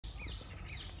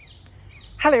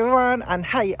Hello everyone, and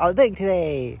how you all doing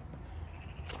today?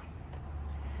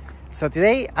 So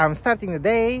today I'm starting the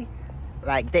day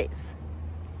like this.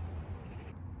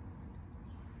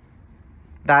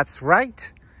 That's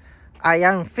right, I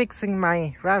am fixing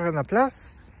my radrunner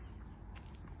Plus.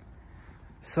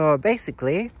 So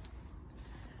basically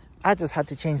I just had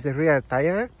to change the rear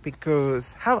tire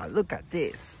because have a look at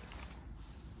this.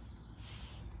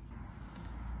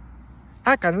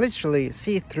 I can literally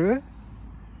see through.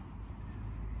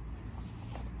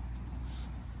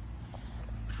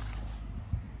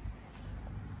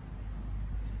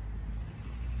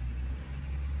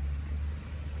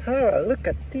 Oh, look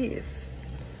at this.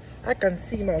 I can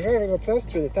see my radrunner Plus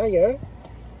through the tire.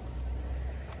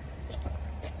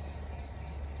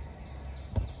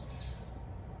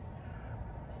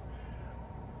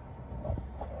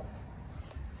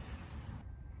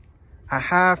 I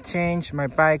have changed my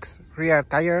bike's rear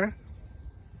tire.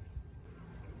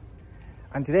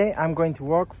 And today I'm going to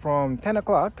work from 10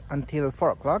 o'clock until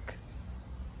 4 o'clock.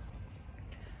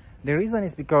 The reason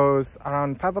is because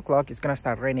around 5 o'clock it's gonna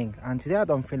start raining, and today I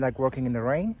don't feel like working in the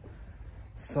rain.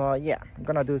 So yeah, I'm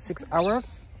gonna do 6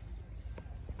 hours.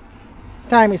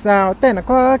 Time is now 10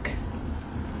 o'clock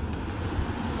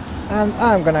and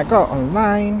I'm gonna go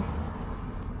online.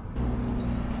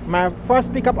 My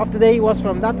first pickup of the day was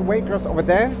from that waitress over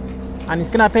there, and it's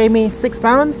gonna pay me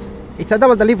 £6. It's a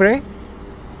double delivery.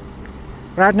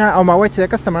 Right now on my way to the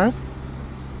customers.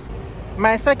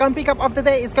 My second pickup of the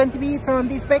day is going to be from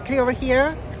this bakery over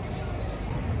here.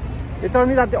 They told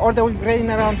me that the order will be ready in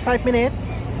around 5 minutes.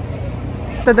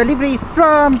 The delivery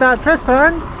from that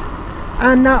restaurant,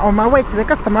 and now on my way to the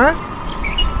customer.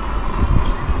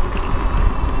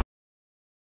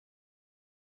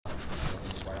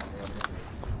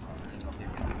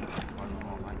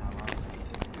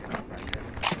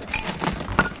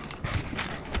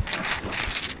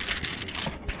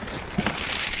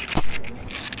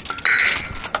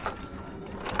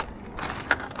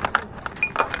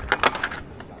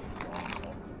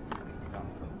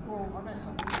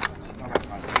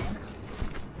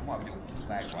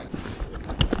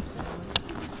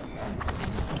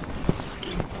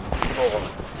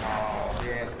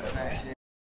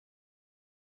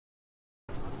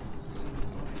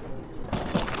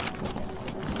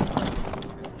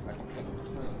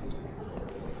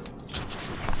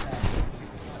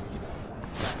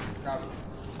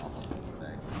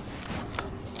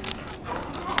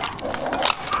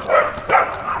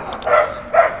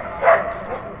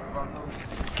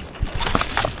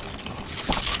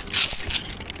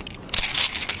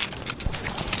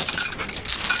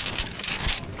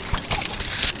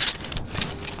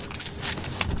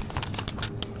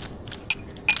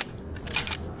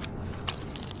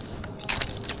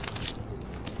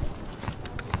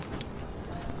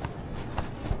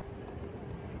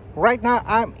 Right now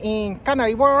I'm in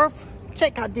Canary Wharf.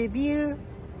 Check out the view.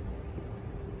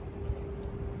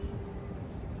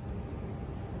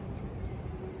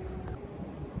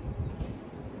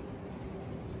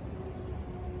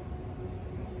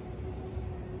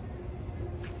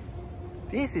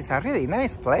 This is a really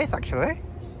nice place actually.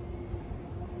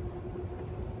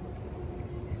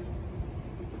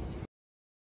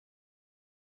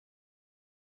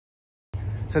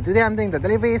 So today I'm doing the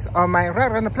deliveries on my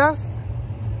radrunner Plus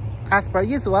as per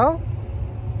usual.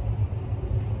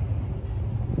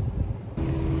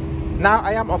 Now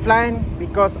I am offline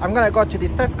because I'm gonna go to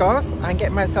this Tesco's and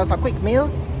get myself a quick meal.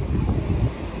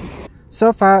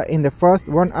 So far in the first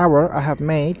 1 hour I have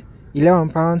made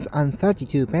 £11 and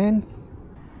 32 pence.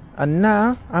 And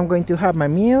now I'm going to have my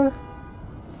meal.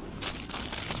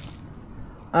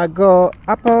 I got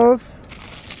apples,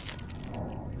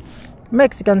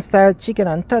 Mexican style chicken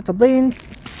and turtle beans,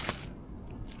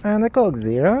 and a Coke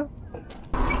Zero.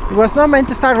 It was not meant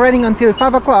to start raining until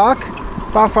 5 o'clock,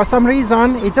 but for some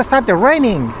reason it just started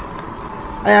raining.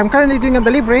 I am currently doing a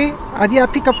delivery. I did a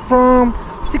pickup from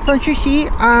Sticks and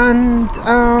Sushi and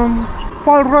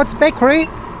Paul Road's Bakery.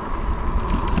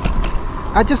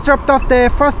 I just dropped off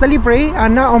the first delivery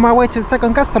and now on my way to the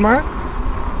second customer.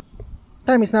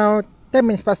 Time is now 10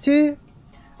 minutes past 2,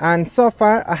 and so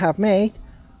far I have made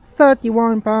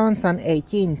 £31 and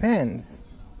 18 pence.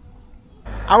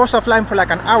 I was offline for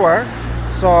like an hour,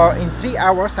 so in 3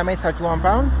 hours I made £31.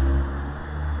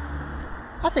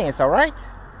 I think it's alright.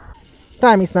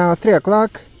 Time is now 3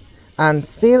 o'clock and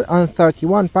still on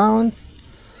 £31.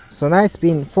 So now it's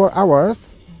been 4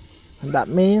 hours, and that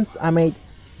means I made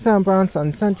 £7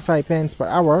 and 75 pence per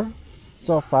hour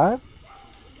so far.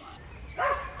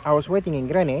 I was waiting in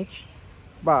Greenwich,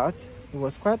 but it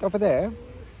was quite over there,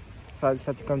 so I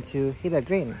decided to come to Hither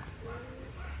Green.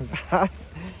 But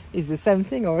it's the same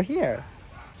thing over here.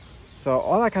 So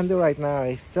all I can do right now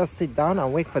is just sit down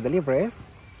and wait for deliveries.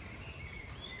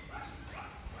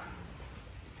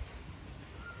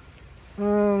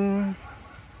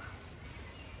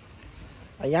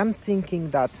 I am thinking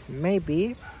that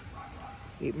maybe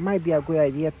it might be a good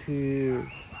idea to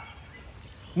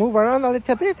move around a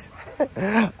little bit.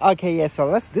 Okay, yeah, so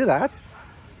let's do that.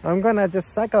 I'm gonna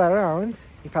just cycle around.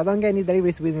 If I don't get any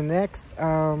deliveries within the next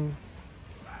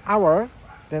hour,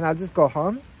 then I'll just go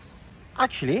home.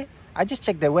 Actually, I just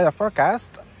checked the weather forecast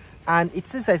and it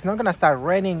says that it's not gonna start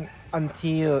raining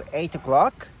until 8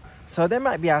 o'clock. So there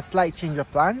might be a slight change of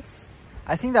plans.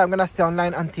 I think that I'm gonna stay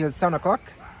online until 7 o'clock.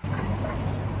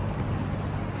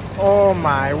 Oh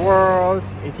my world,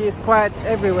 it is quiet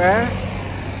everywhere.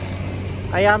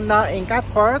 I am now in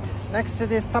Catford, next to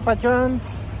this Papa John's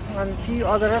and a few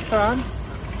other restaurants.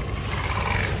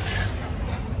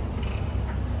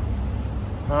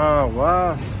 Oh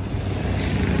wow.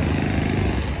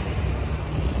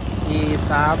 It's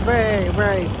a very,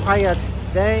 very quiet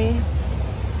day.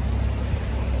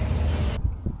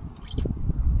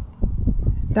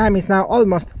 Time is now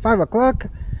almost 5 o'clock,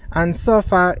 and so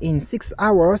far in 6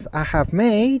 hours I have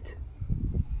made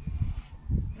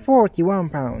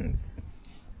 £41.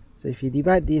 So if you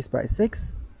divide this by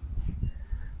 6,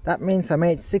 that means I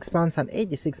made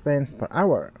 £6.86 per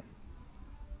hour.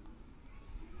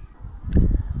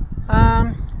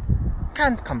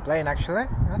 Can't complain actually.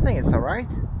 I think it's alright.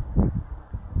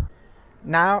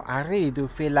 Now I really do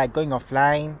feel like going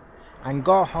offline and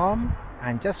go home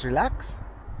and just relax.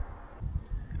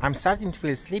 I'm starting to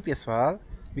feel sleepy as well,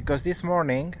 because this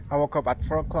morning I woke up at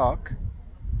 4 o'clock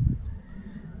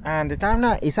and the time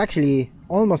now is actually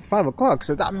almost 5 o'clock,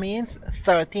 so that means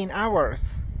 13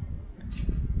 hours.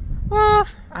 Oh,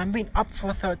 I've been up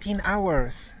for 13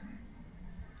 hours.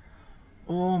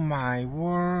 Oh my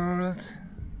word.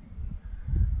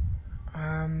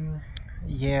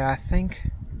 Yeah, I think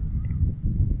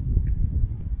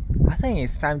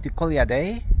it's time to call it a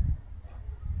day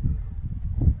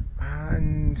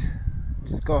and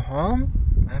just go home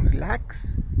and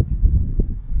relax.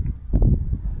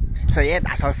 So yeah,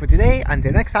 that's all for today.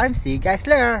 Until next time, see you guys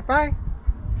later. Bye.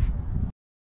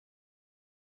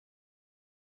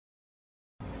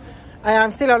 I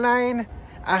am still online.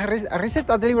 I received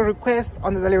a delivery request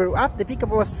on the delivery app. The pickup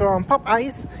was from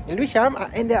Popeyes in Lewisham. I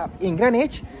ended up in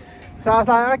Greenwich. So I was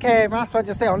like, okay, might as well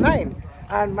just stay online.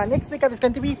 And my next pickup is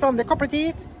going to be from the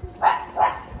cooperative.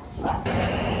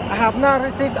 I have now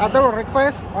received a double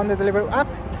request on the delivery app.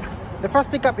 The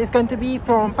first pickup is going to be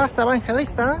from Pasta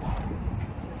Evangelista,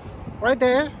 right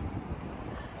there.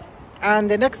 And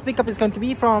the next pickup is going to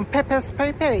be from Pepe's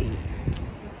Peri Peri.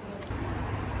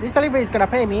 This delivery is going to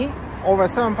pay me over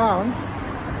 £7.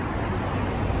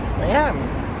 I am.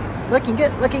 Looking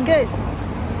good, looking good.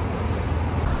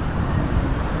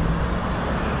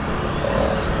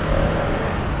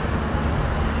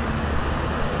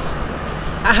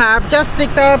 I have just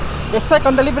picked up the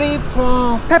second delivery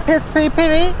from Pepe's Peri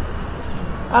Peri.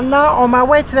 I'm now on my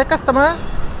way to the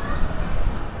customers.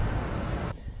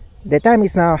 The time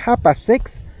is now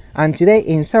 6:30, and today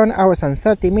in 7 hours and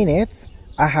 30 minutes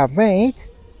I have made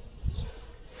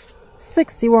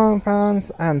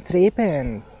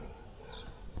 £61.03.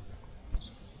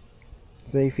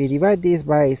 So if you divide this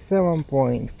by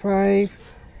 7.5,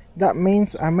 that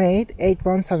means I made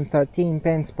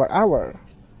 £8.13 per hour.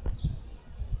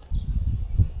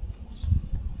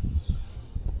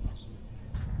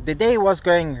 The day was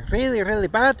going really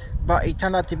bad, but it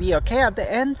turned out to be okay at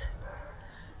the end.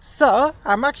 So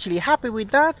I'm actually happy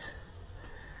with that.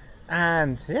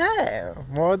 And yeah,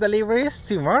 more deliveries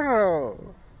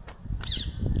tomorrow.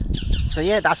 So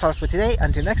yeah, that's all for today.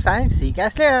 Until next time, see you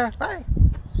guys later. Bye.